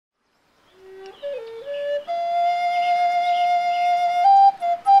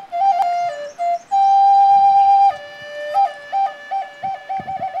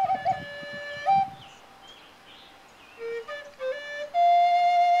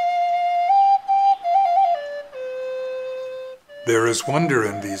There is wonder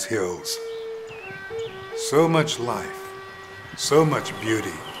in these hills. So much life, so much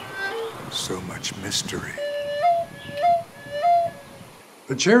beauty, so much mystery.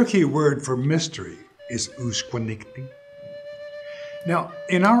 The Cherokee word for mystery is Ushquanikti. Now,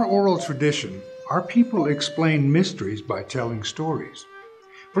 in our oral tradition, our people explain mysteries by telling stories.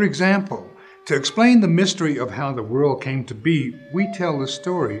 For example, to explain the mystery of how the world came to be, we tell the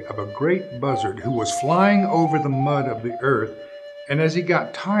story of a great buzzard who was flying over the mud of the earth, and as he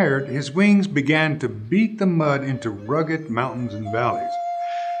got tired, his wings began to beat the mud into rugged mountains and valleys.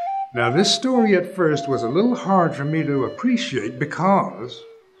 Now, this story at first was a little hard for me to appreciate because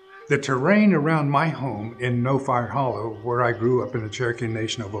the terrain around my home in No Fire Hollow, where I grew up in the Cherokee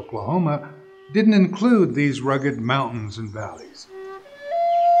Nation of Oklahoma, didn't include these rugged mountains and valleys.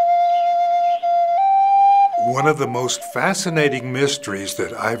 One of the most fascinating mysteries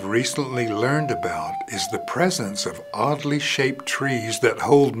that I've recently learned about is the presence of oddly shaped trees that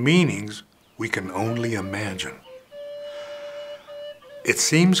hold meanings we can only imagine. It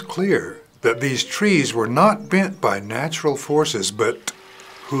seems clear that these trees were not bent by natural forces, but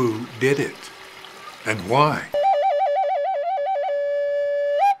who did it and why?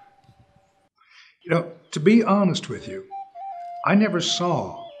 To be honest with you, I never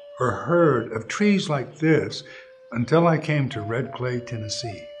saw or heard of trees like this until I came to Red Clay,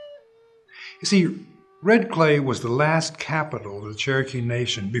 Tennessee. You see, Red Clay was the last capital of the Cherokee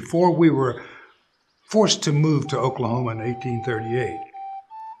Nation before we were forced to move to Oklahoma in 1838.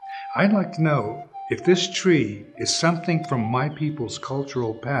 I'd like to know if this tree is something from my people's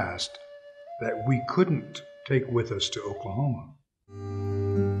cultural past that we couldn't take with us to Oklahoma.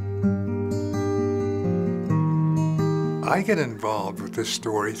 I get involved with this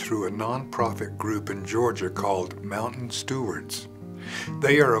story through a nonprofit group in Georgia called Mountain Stewards.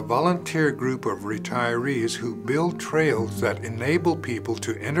 They are a volunteer group of retirees who build trails that enable people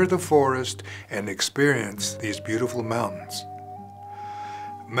to enter the forest and experience these beautiful mountains.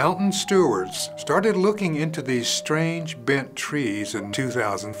 Mountain Stewards started looking into these strange bent trees in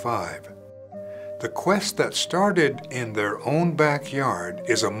 2005. The quest that started in their own backyard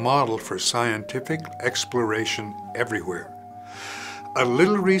is a model for scientific exploration everywhere. A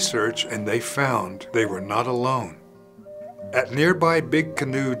little research and they found they were not alone. At nearby Big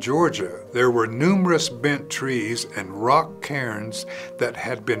Canoe, Georgia, there were numerous bent trees and rock cairns that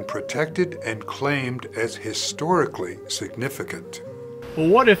had been protected and claimed as historically significant. Well,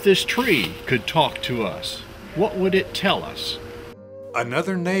 what if this tree could talk to us? What would it tell us?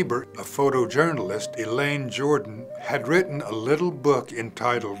 Another neighbor, a photojournalist, Elaine Jordan, had written a little book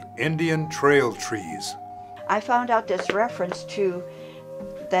entitled Indian Trail Trees. I found out this reference to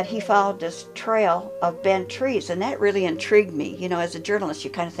that he followed this trail of bent trees, and that really intrigued me. You know, as a journalist, you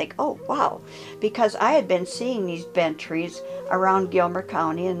kind of think, oh, wow, because I had been seeing these bent trees around Gilmer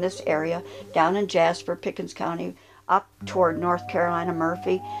County in this area, down in Jasper, Pickens County, up toward North Carolina,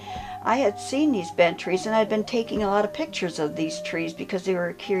 Murphy. I had seen these bent trees, and I'd been taking a lot of pictures of these trees because they were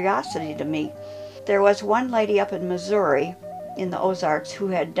a curiosity to me. There was one lady up in Missouri, in the Ozarks, who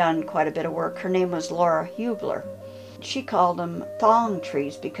had done quite a bit of work. Her name was Laura Hubler. She called them thong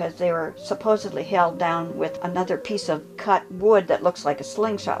trees because they were supposedly held down with another piece of cut wood that looks like a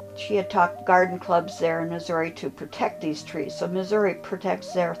slingshot. She had talked garden clubs there in Missouri to protect these trees, so Missouri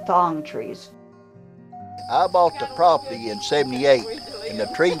protects their thong trees. I bought the property in '78, and the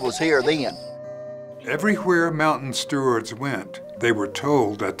tree was here then. Everywhere Mountain Stewards went, they were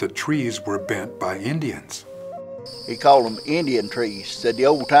told that the trees were bent by Indians. He called them Indian trees. Said the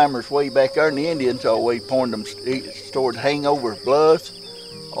old timers way back there, and the Indians always pointed them stored hangover blood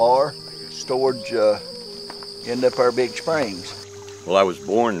or storage in the big springs. Well, I was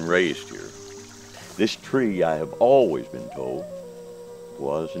born and raised here. This tree, I have always been told,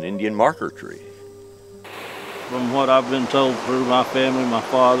 was an Indian marker tree. From what I've been told through my family, my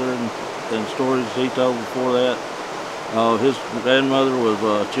father, and stories he told before that, his grandmother was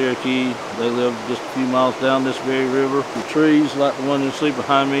Cherokee. They lived just a few miles down this very river. The trees, like the one you see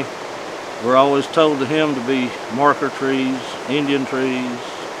behind me, were always told to him to be marker trees, Indian trees,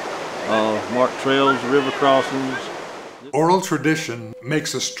 marked trails, river crossings. Oral tradition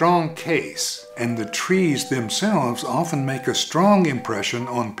makes a strong case, and the trees themselves often make a strong impression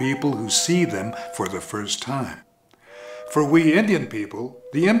on people who see them for the first time. For we Indian people,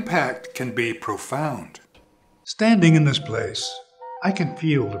 the impact can be profound. Standing in this place, I can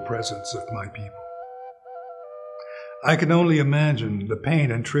feel the presence of my people. I can only imagine the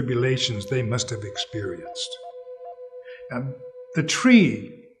pain and tribulations they must have experienced. Now, the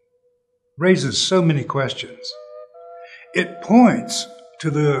tree raises so many questions. It points to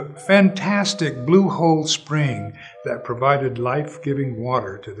the fantastic Blue Hole Spring that provided life-giving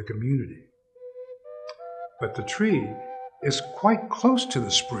water to the community. But the tree is quite close to the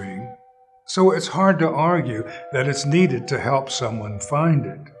spring, so it's hard to argue that it's needed to help someone find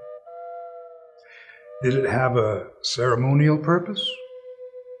it. Did it have a ceremonial purpose?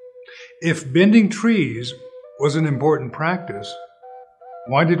 If bending trees was an important practice,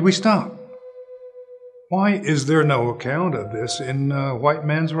 why did we stop? Why is there no account of this in white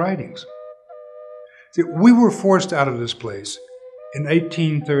man's writings? See, we were forced out of this place in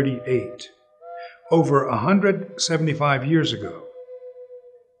 1838, over 175 years ago.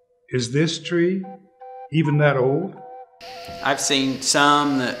 Is this tree even that old? I've seen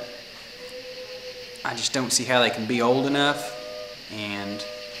some that I just don't see how they can be old enough, and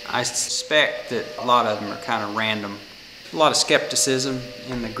I suspect that a lot of them are kind of random. A lot of skepticism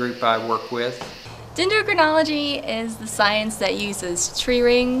in the group I work with. Dendrochronology is the science that uses tree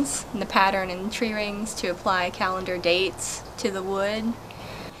rings and the pattern in tree rings to apply calendar dates to the wood.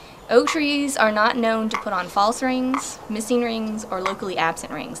 Oak trees are not known to put on false rings, missing rings, or locally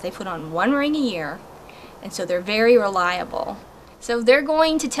absent rings. They put on one ring a year, and so they're very reliable. So they're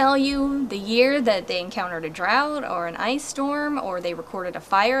going to tell you the year that they encountered a drought or an ice storm, or they recorded a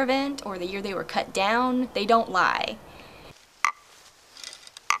fire event, or the year they were cut down. They don't lie.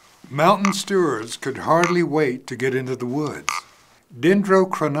 Mountain stewards could hardly wait to get into the woods.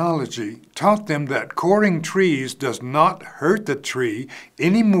 Dendrochronology taught them that coring trees does not hurt the tree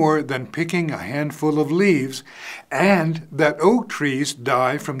any more than picking a handful of leaves, and that oak trees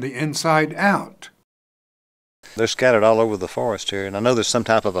die from the inside out. They're scattered all over the forest here, and I know there's some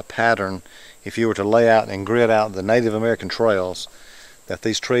type of a pattern, if you were to lay out and grid out the Native American trails, that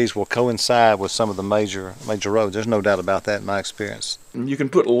these trees will coincide with some of the major roads. There's no doubt about that in my experience. You can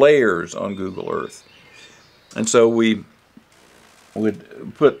put layers on Google Earth. And so we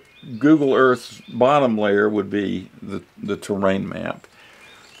would put Google Earth's bottom layer would be the terrain map.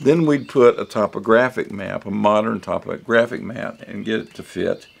 Then we'd put a topographic map, a modern topographic map, and get it to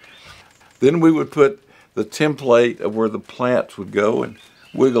fit. Then we would put the template of where the plants would go and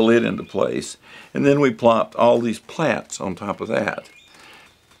wiggle it into place. And then we plopped all these plats on top of that.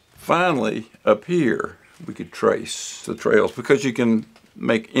 Finally, up here, we could trace the trails because you can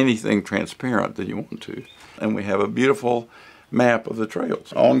make anything transparent that you want to. And we have a beautiful map of the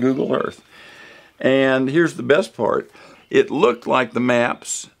trails on Google Earth. And here's the best part. It looked like the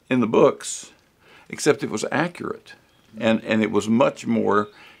maps in the books, except it was accurate. And it was much more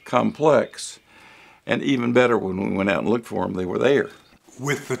complex. And even better, when we went out and looked for them, they were there.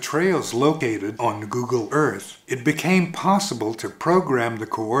 With the trails located on Google Earth, it became possible to program the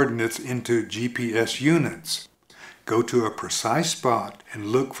coordinates into GPS units, go to a precise spot, and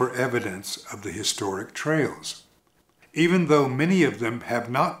look for evidence of the historic trails. Even though many of them have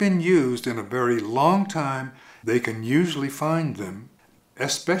not been used in a very long time, they can usually find them,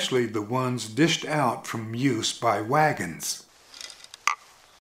 especially the ones dished out from use by wagons.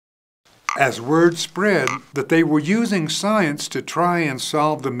 As word spread that they were using science to try and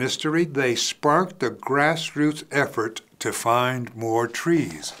solve the mystery, they sparked a grassroots effort to find more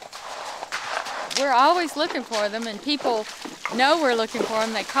trees. We're always looking for them, and people know we're looking for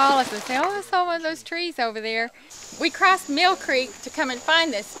them. They call us and say, oh, I saw one of those trees over there. We crossed Mill Creek to come and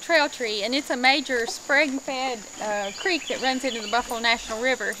find this trail tree, and it's a major spring-fed creek that runs into the Buffalo National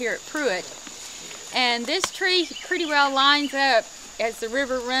River here at Pruitt. And this tree pretty well lines up as the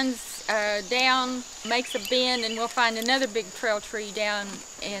river runs down, makes a bend, and we'll find another big trail tree down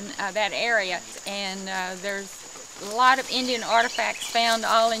in that area. And there's a lot of Indian artifacts found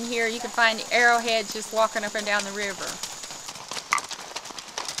all in here. You can find arrowheads just walking up and down the river.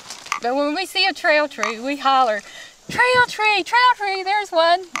 But when we see a trail tree, we holler, trail tree, there's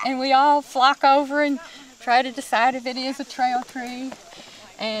one. And we all flock over and try to decide if it is a trail tree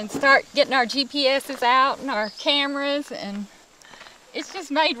and start getting our GPSs out and our cameras, and it's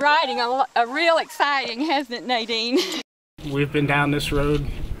just made riding a real exciting, hasn't it, Nadine? We've been down this road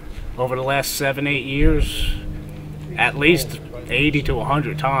over the last 7-8 years, at least 80 to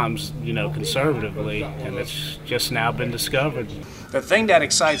 100 times, you know, conservatively, and it's just now been discovered. The thing that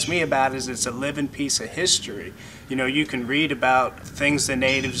excites me about it is it's a living piece of history. You know, you can read about things the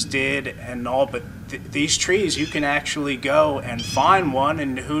natives did and all, but these trees, you can actually go and find one,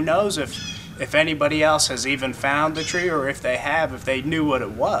 and who knows if anybody else has even found the tree, or if they have, if they knew what it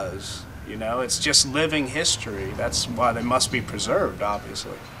was. You know, it's just living history. That's why they must be preserved,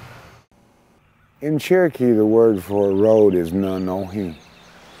 obviously. In Cherokee, the word for a road is nanohi.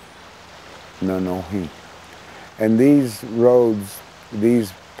 Nanohi. And these roads,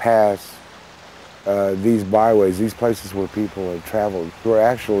 these paths, these byways, these places where people have traveled, were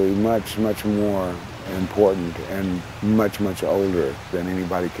actually much, much more important and much, much older than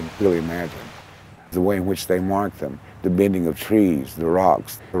anybody could really imagine. The way in which they marked them, the bending of trees, the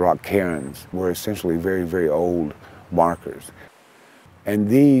rocks, the rock cairns, were essentially very, very old markers. And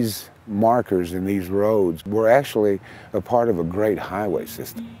these markers in these roads were actually a part of a great highway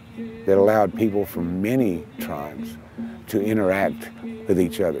system that allowed people from many tribes to interact with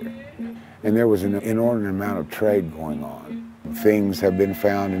each other. And there was an inordinate amount of trade going on. Things have been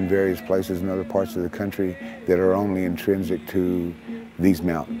found in various places in other parts of the country that are only intrinsic to these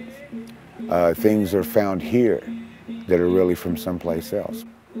mountains. Things are found here that are really from someplace else.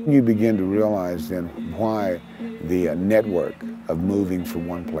 You begin to realize then why the network of moving from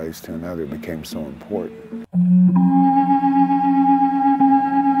one place to another became so important.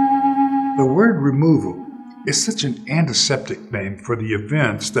 The word removal is such an antiseptic name for the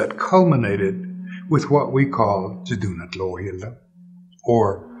events that culminated with what we call Jadunat Lohila,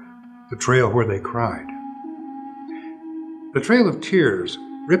 or the trail where they cried. The Trail of Tears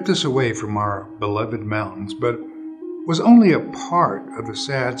ripped us away from our beloved mountains, but was only a part of the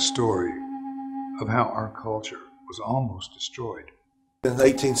sad story of how our culture was almost destroyed. In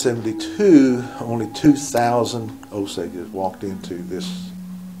 1872, only 2,000 Osages walked into this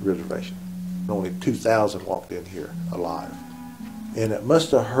reservation. Only 2,000 walked in here alive. And it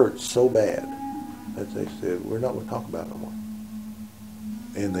must have hurt so bad that they said, we're not going to talk about it no more.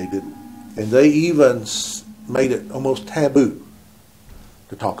 And they didn't. And they even made it almost taboo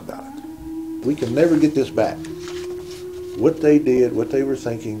to talk about it. We can never get this back. What they did, what they were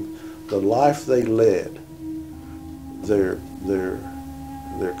thinking, the life they led, their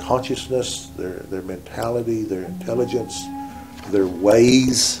consciousness, their mentality, their intelligence, their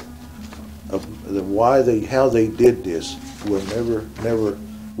ways of how they did this will never,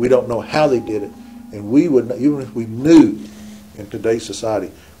 we don't know how they did it, and we would not, even if we knew in today's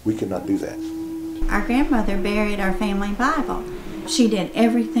society, we could not do that. Our grandmother buried our family Bible. She did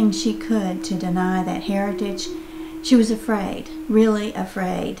everything she could to deny that heritage. She was afraid, really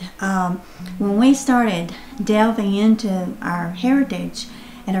afraid. When we started delving into our heritage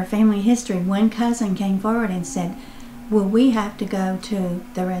and our family history, one cousin came forward and said, "Will we have to go to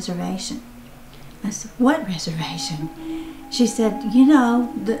the reservation?" I said, "What reservation?" She said, "You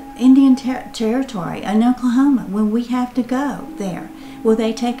know, the Indian Territory in Oklahoma. Will we have to go there? Will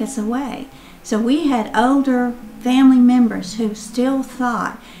they take us away?" So we had older family members who still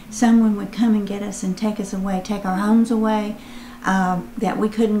thought someone would come and get us and take us away, take our homes away, that we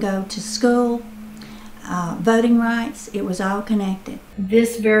couldn't go to school, voting rights. It was all connected.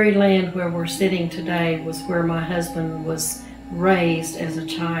 This very land where we're sitting today was where my husband was raised as a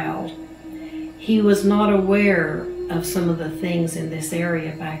child. He was not aware of some of the things in this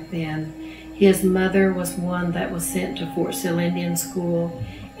area back then. His mother was one that was sent to Fort Sill Indian School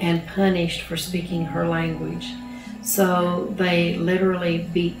and punished for speaking her language. So they literally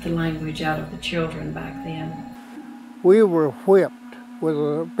beat the language out of the children back then. We were whipped with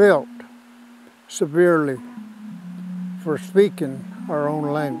a belt severely for speaking our own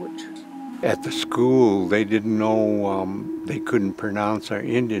language. At the school, they didn't know, they couldn't pronounce our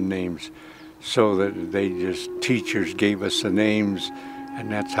Indian names, so that teachers gave us the names,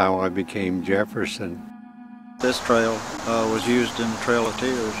 and that's how I became Jefferson. This trail was used in the Trail of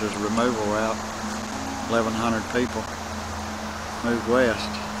Tears as a removal route. 1,100 people moved west.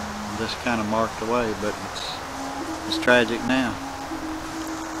 This kind of marked the way, but it's tragic now.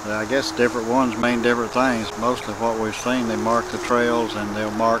 I guess different ones mean different things. Most of what we've seen, they mark the trails and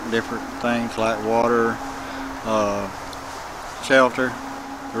they'll mark different things like water, shelter,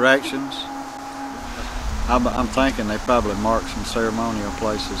 directions. I'm thinking they probably marked some ceremonial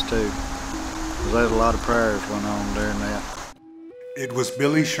places too, because there's a lot of prayers went on during that. It was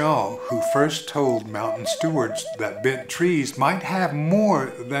Billy Shaw who first told mountain stewards that bent trees might have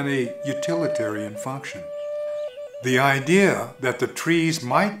more than a utilitarian function. The idea that the trees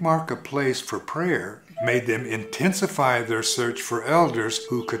might mark a place for prayer made them intensify their search for elders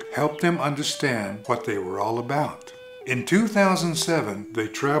who could help them understand what they were all about. In 2007, they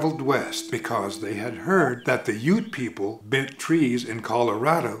traveled west because they had heard that the Ute people bent trees in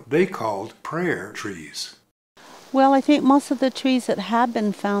Colorado they called prayer trees. Well, I think most of the trees that have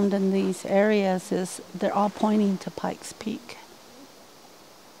been found in these areas they're all pointing to Pikes Peak.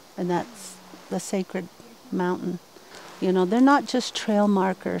 And that's the sacred mountain. You know, they're not just trail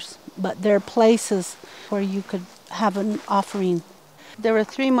markers, but they're places where you could have an offering. There were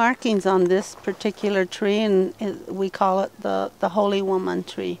 3 markings on this particular tree, and we call it the Holy Woman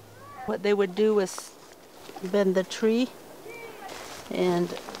tree. What they would do is bend the tree, and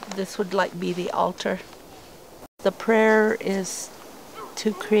this would like be the altar. The prayer is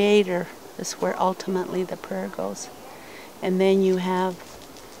to Creator, is where ultimately the prayer goes. And then you have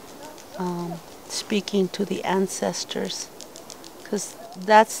speaking to the ancestors, because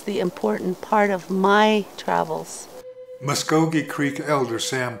that's the important part of my travels. Muskogee Creek elder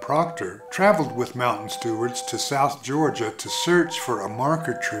Sam Proctor traveled with mountain stewards to South Georgia to search for a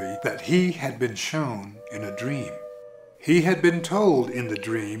marker tree that he had been shown in a dream. He had been told in the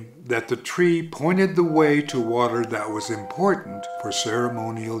dream that the tree pointed the way to water that was important for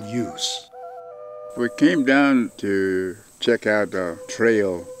ceremonial use. We came down to check out a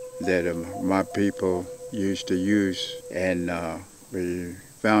trail that my people used to use, and we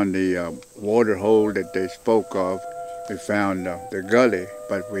found the water hole that they spoke of. We found the gully,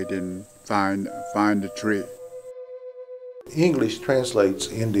 but we didn't find the tree. English translates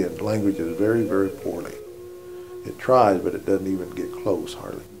Indian languages very, very poorly. It tries, but it doesn't even get close,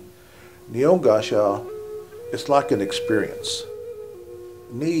 hardly. Neongasha, it's like an experience.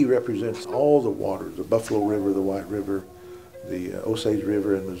 Ni represents all the waters, the Buffalo River, the White River, the Osage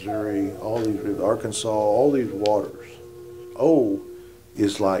River in Missouri, all these rivers, Arkansas, all these waters. O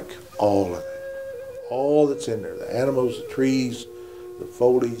is like all of it, all that's in there, the animals, the trees, the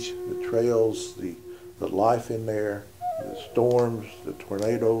foliage, the trails, the life in there, the storms, the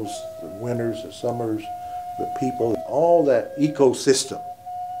tornadoes, the winters, the summers, the people, all that ecosystem.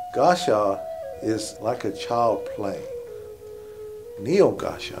 Gasha is like a child playing.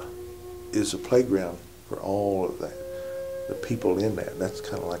 Neogasha is a playground for all of that, the people in that. That's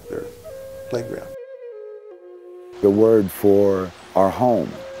kind of like their playground. The word for our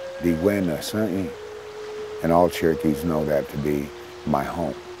home, Digwena, and all Cherokees know that to be my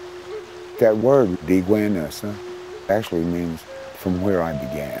home. That word, Digwena, actually means from where I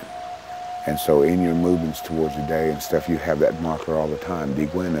began. And so in your movements towards the day and stuff, you have that marker all the time,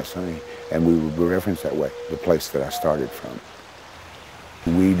 Digwena, and we would reference that way, the place that I started from.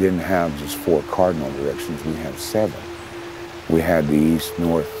 We didn't have just 4 cardinal directions, we had 7. We had the east,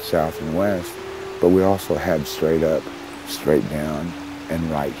 north, south, and west, but we also had straight up, straight down, and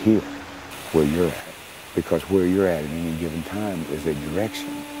right here, where you're at. Because where you're at any given time is a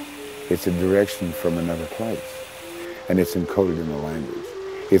direction. It's a direction from another place, and it's encoded in the language.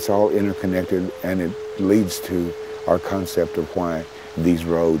 It's all interconnected, and it leads to our concept of why these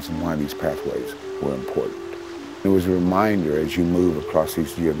roads and why these pathways were important. It was a reminder as you move across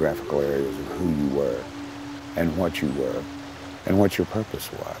these geographical areas of who you were and what your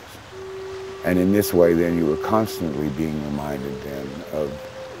purpose was. And in this way, then, you were constantly being reminded then of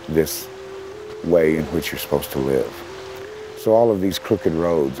this way in which you're supposed to live. So all of these crooked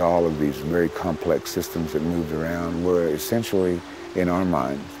roads, all of these very complex systems that moved around were essentially, in our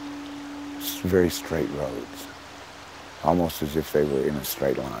minds, very straight roads, almost as if they were in a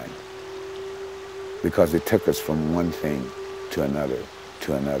straight line, because it took us from one thing to another,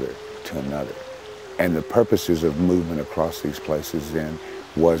 to another, to another. And the purposes of movement across these places then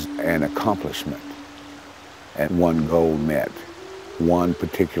was an accomplishment, and one goal met, one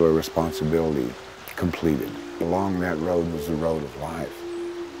particular responsibility completed. Along that road was the road of life.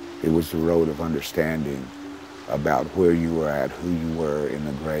 It was the road of understanding about where you were at, who you were in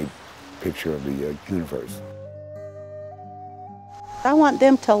the great picture of the universe. I want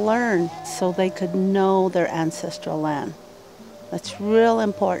them to learn so they could know their ancestral land. That's real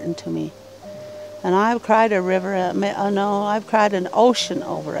important to me. And I've cried a river, I've cried an ocean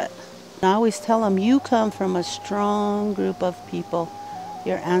over it. And I always tell them, you come from a strong group of people.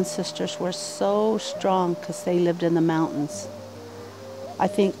 Your ancestors were so strong because they lived in the mountains. I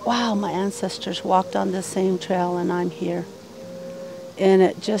think, wow, my ancestors walked on the same trail and I'm here. And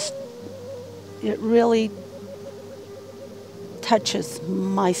it really touches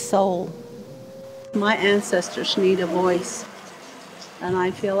my soul. My ancestors need a voice. And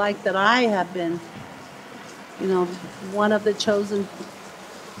I feel like that I have been, one of the chosen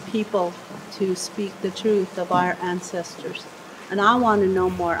people to speak the truth of our ancestors. And I want to know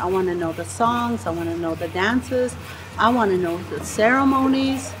more. I want to know the songs. I want to know the dances. I want to know the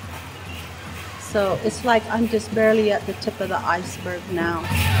ceremonies. So it's like I'm just barely at the tip of the iceberg now.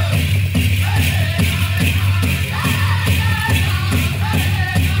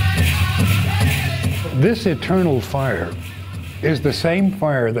 This eternal fire is the same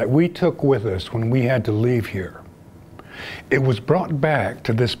fire that we took with us when we had to leave here. It was brought back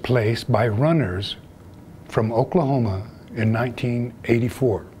to this place by runners from Oklahoma in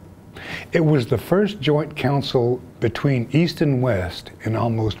 1984. It was the first joint council between East and West in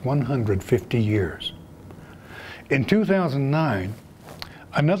almost 150 years. In 2009,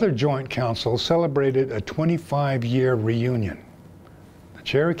 another joint council celebrated a 25-year reunion. the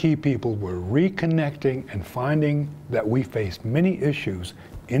Cherokee people were reconnecting and finding that we faced many issues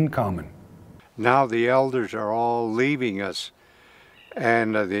in common. Now the elders are all leaving us,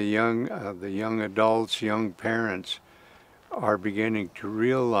 and the young adults, young parents are beginning to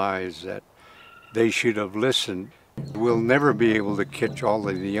realize that they should have listened. We'll never be able to catch all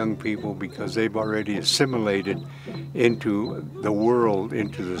of the young people because they've already assimilated into the world,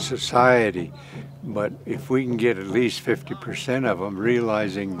 into the society. But if we can get at least 50% of them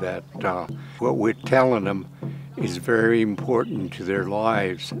realizing that what we're telling them is very important to their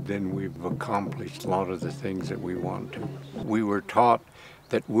lives, then we've accomplished a lot of the things that we want to. We were taught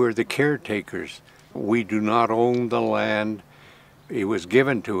that we're the caretakers. We do not own the land. It was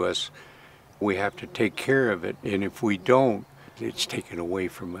given to us. We have to take care of it, and if we don't, it's taken away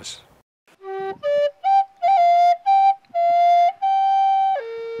from us.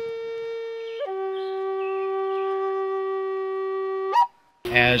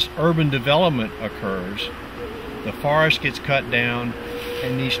 As urban development occurs, the forest gets cut down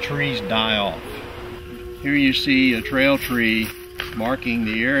and these trees die off. Here you see a trail tree marking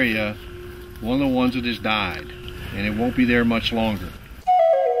the area, one of the ones that has died, and it won't be there much longer.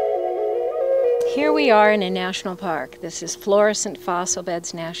 Here we are in a national park. This is Fluorescent Fossil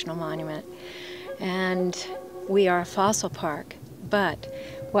Beds National Monument, and we are a fossil park. But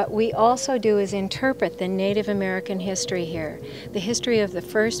what we also do is interpret the Native American history here, the history of the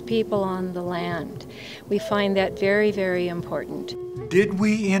first people on the land. We find that very, very important. Did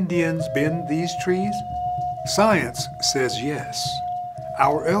we Indians bend these trees? Science says yes.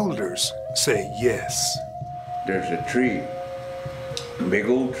 Our elders say yes. There's a tree, a big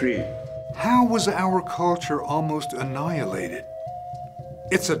old tree. How was our culture almost annihilated?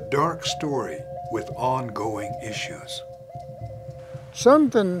 It's a dark story with ongoing issues.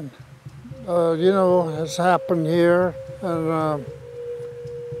 Something, has happened here, and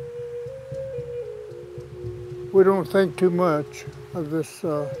we don't think too much of this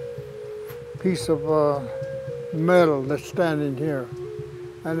piece of metal that's standing here,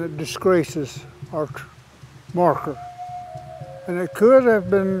 and it disgraces our marker. And it could have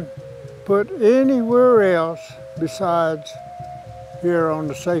been put anywhere else besides here on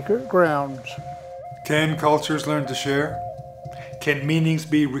the sacred grounds. Can cultures learn to share? Can meanings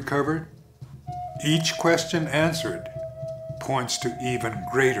be recovered? Each question answered points to even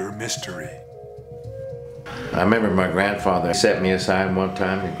greater mystery. I remember my grandfather set me aside one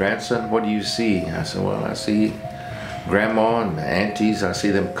time, and grandson, what do you see? I said, well, I see grandma and the aunties, I see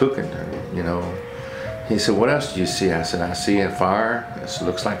them cooking, He said, what else do you see? I said, I see a fire. It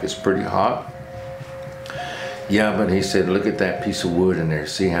looks like it's pretty hot. Yeah, but he said, look at that piece of wood in there.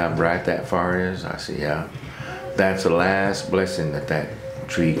 See how bright that fire is? I said, yeah. That's the last blessing that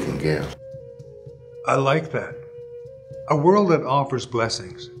tree can give. I like that. A world that offers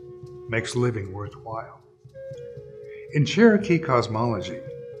blessings makes living worthwhile. In Cherokee cosmology,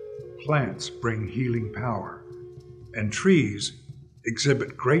 plants bring healing power, and trees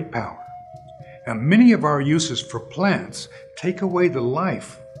exhibit great power. And many of our uses for plants take away the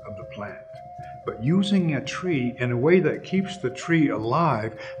life of the plant. But using a tree in a way that keeps the tree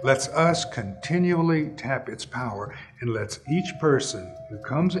alive lets us continually tap its power and lets each person who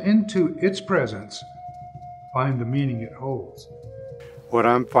comes into its presence find the meaning it holds. What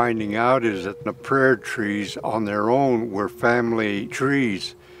I'm finding out is that the prayer trees on their own were family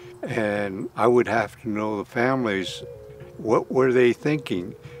trees, and I would have to know the families. What were they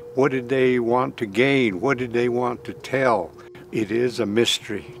thinking? What did they want to gain? What did they want to tell? It is a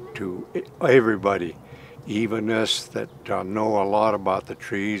mystery to everybody, even us that know a lot about the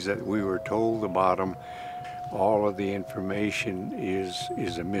trees, that we were told about them. All of the information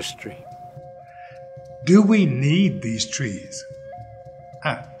is a mystery. Do we need these trees?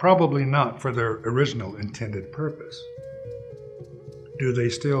 Probably not for their original intended purpose. Do they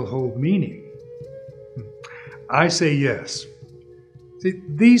still hold meaning? I say yes. See,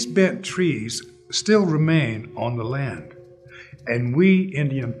 these bent trees still remain on the land, and we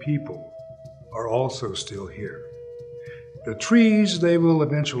Indian people are also still here. The trees, they will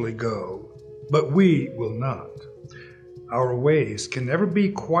eventually go, but we will not. Our ways can never be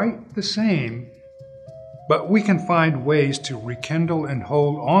quite the same, but we can find ways to rekindle and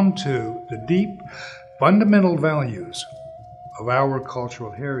hold on to the deep, fundamental values of our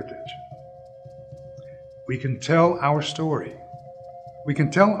cultural heritage. We can tell our story. We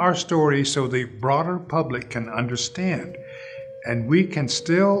can tell our story so the broader public can understand, and we can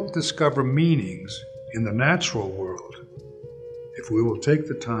still discover meanings in the natural world if we will take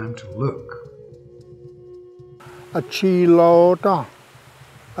the time to look. A chilota,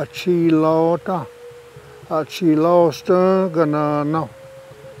 a chilota, a chilosta ganano.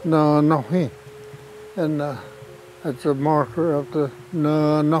 Nanohi. And that's a marker of the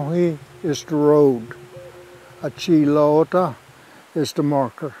Nanohi is the road. A Chilota is the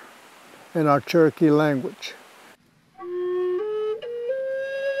marker in our Cherokee language.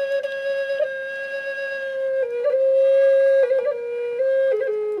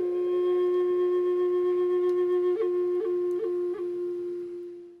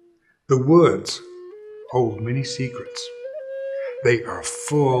 The woods hold many secrets. They are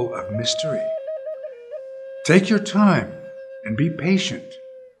full of mystery. Take your time and be patient.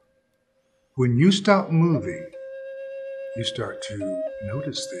 When you stop moving, you start to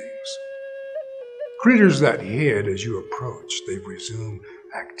notice things. Critters that hid as you approach, they resume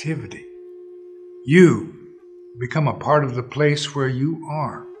activity. You become a part of the place where you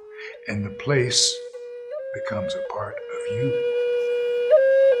are, and the place becomes a part of you.